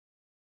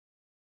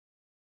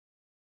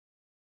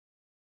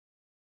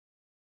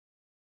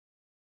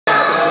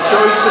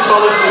embrace the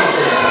follow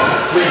Jesus,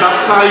 we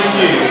baptize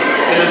you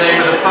in the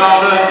name of the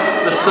Father,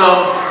 the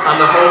Son, and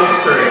the Holy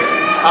Spirit.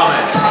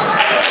 Amen.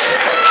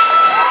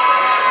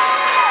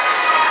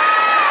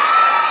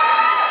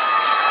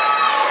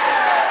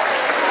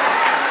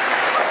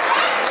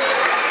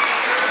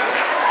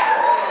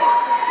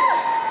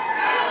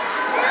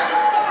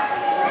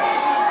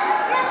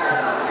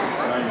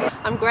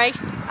 I'm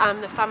Grace,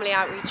 I'm the family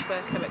outreach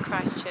worker at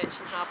Prestwich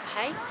in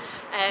Harpurhey.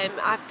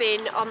 I've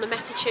been on the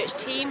Messy Church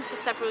team for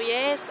several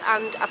years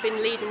and I've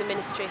been leading the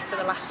ministry for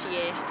the last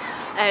year.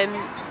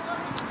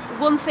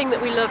 One thing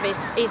that we love is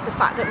the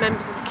fact that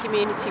members of the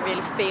community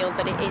really feel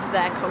that it is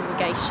their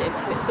congregation.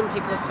 Some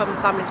people from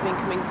families have been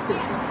coming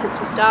since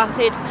we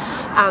started,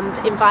 and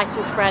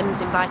inviting friends,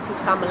 inviting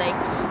family,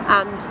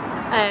 and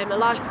a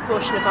large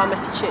proportion of our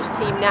Messy Church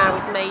team now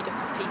is made up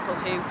of people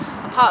who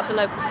are part of the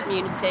local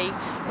community,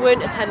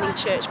 weren't attending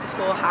church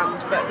beforehand,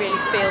 but really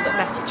feel that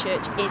Messy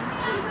Church is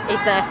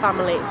their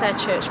family, it's their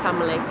church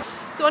family.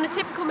 So on a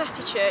typical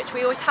Messy Church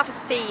we always have a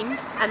theme,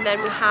 and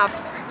then we have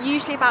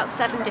usually about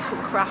 7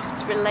 different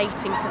crafts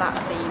relating to that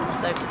theme.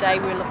 So today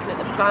we're looking at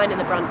the vine and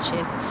the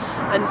branches,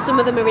 and some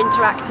of them are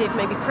interactive,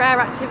 maybe prayer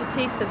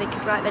activities, so they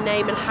could write their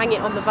name and hang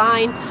it on the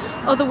vine.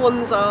 Other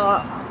ones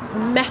are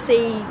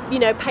messy,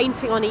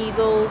 painting on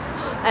easels,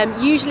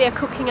 usually a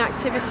cooking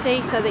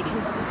activity, so they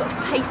can sort of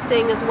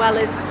tasting as well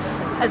as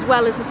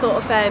a sort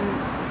of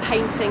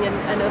painting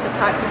and other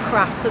types of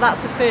crafts. So that's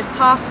the first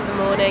part of the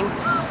morning,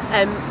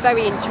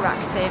 very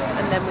interactive,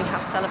 and then we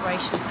have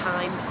celebration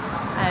time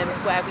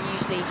where we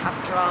usually have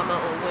drama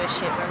or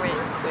worship, where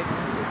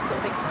we're sort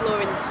of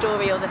exploring the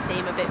story or the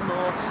theme a bit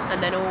more,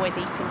 and then always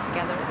eating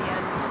together at the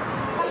end.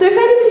 So if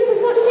anybody says,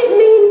 what does it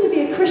mean to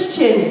be a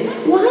Christian?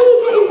 Why are you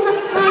getting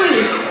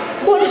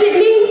baptised? What does it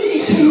mean to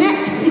be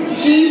connected to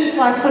Jesus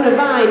like on a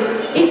vine?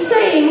 It's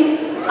saying,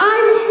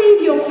 I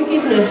receive your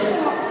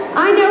forgiveness.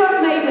 I know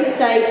I've made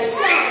mistakes.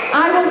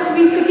 I want to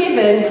be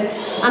forgiven,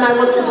 and I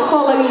want to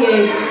follow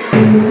you.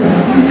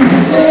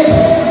 Happy day.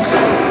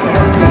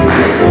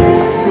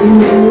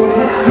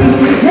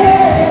 Happy day.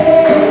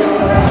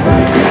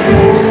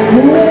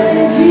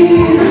 When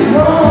Jesus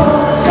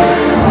walks.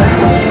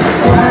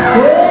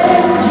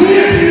 When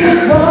Jesus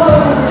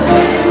walks.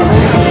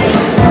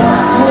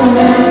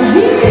 When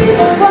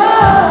Jesus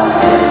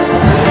walks.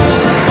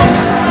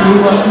 You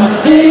wash my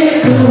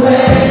sins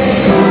away.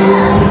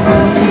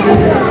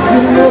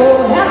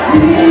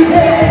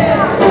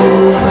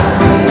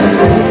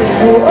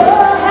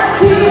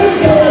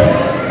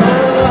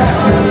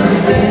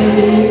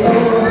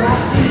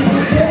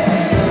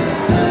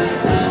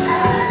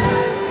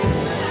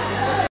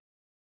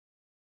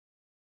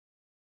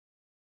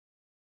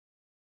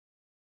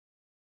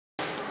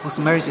 Well,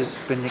 St Mary's has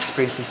been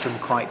experiencing some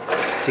quite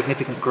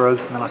significant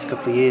growth in the last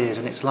couple of years,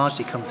 and it's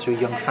largely come through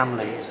young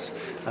families.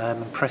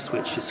 And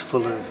Prestwich is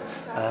full of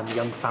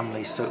young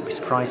families, so it would be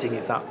surprising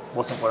if that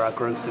wasn't where our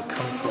growth had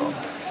come from.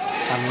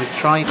 And we've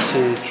tried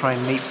to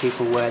meet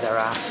people where they're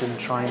at and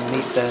try and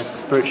meet their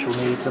spiritual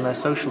needs and their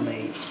social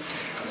needs.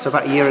 So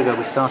about a year ago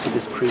we started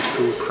this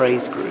preschool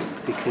praise group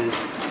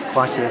because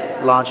quite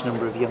a large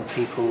number of young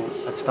people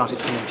had started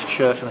coming to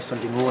church on a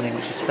Sunday morning,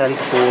 which is fairly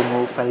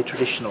formal, fairly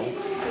traditional.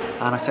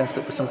 And I sensed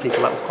that for some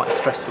people that was quite a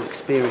stressful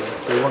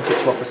experience, so we wanted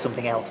to offer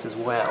something else as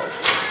well.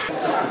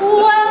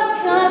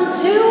 Welcome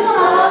to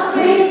our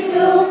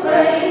preschool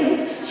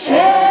praise,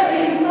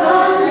 sharing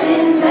fun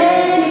in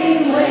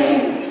many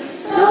ways.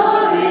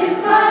 Stories,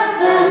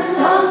 crafts and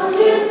songs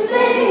to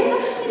sing,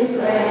 with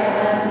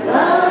prayer and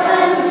love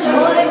and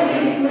joy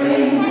we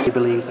bring. We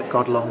believe that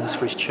God longs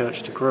for His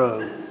church to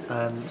grow,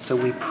 so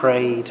we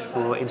prayed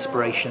for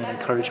inspiration and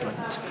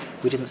encouragement.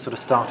 We didn't sort of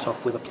start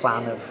off with a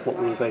plan of what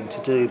we were going to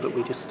do, but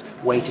we just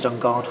waited on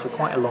God for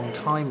quite a long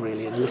time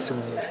really, and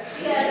listened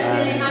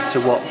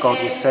to what God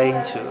was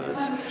saying to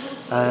us.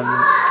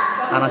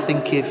 And I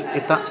think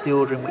if that's the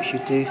order in which you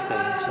do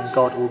things, then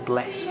God will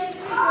bless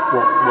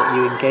what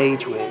you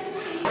engage with.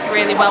 It's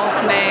really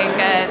welcoming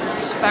and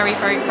very,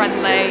 very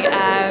friendly.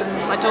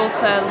 My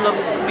daughter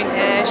loves coming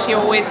here. She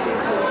always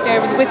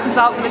listens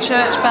out for the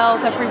church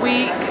bells every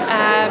week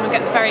and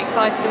gets very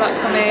excited about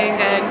coming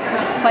and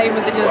playing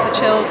with the other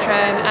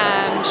children.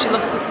 She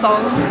loves the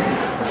songs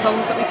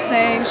that we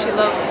sing. She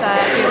loves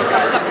doing the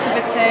craft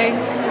activity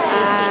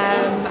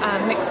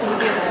and mixing with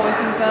the other boys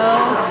and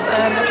girls,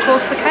 and of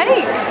course the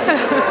cake.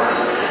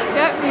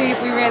 Yeah, we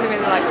really,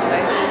 really like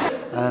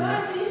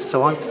coming.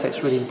 So I would say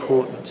it's really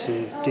important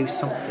to do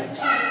something,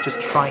 just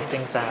try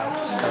things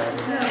out,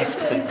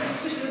 test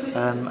things,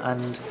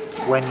 and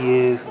when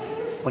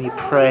you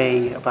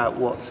pray about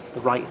what's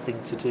the right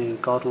thing to do,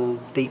 God will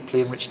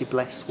deeply and richly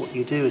bless what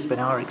you do, has been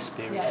our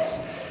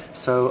experience.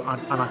 So,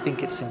 and I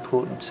think it's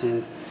important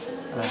to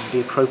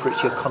be appropriate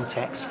to your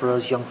context. For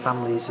us, young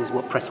families is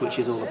what Prestwich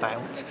is all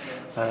about,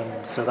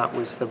 so that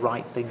was the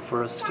right thing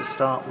for us to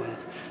start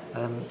with.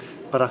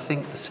 But I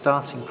think the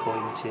starting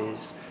point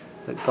is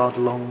that God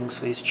longs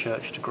for His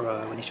church to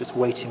grow, and He's just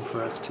waiting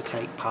for us to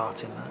take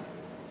part in that.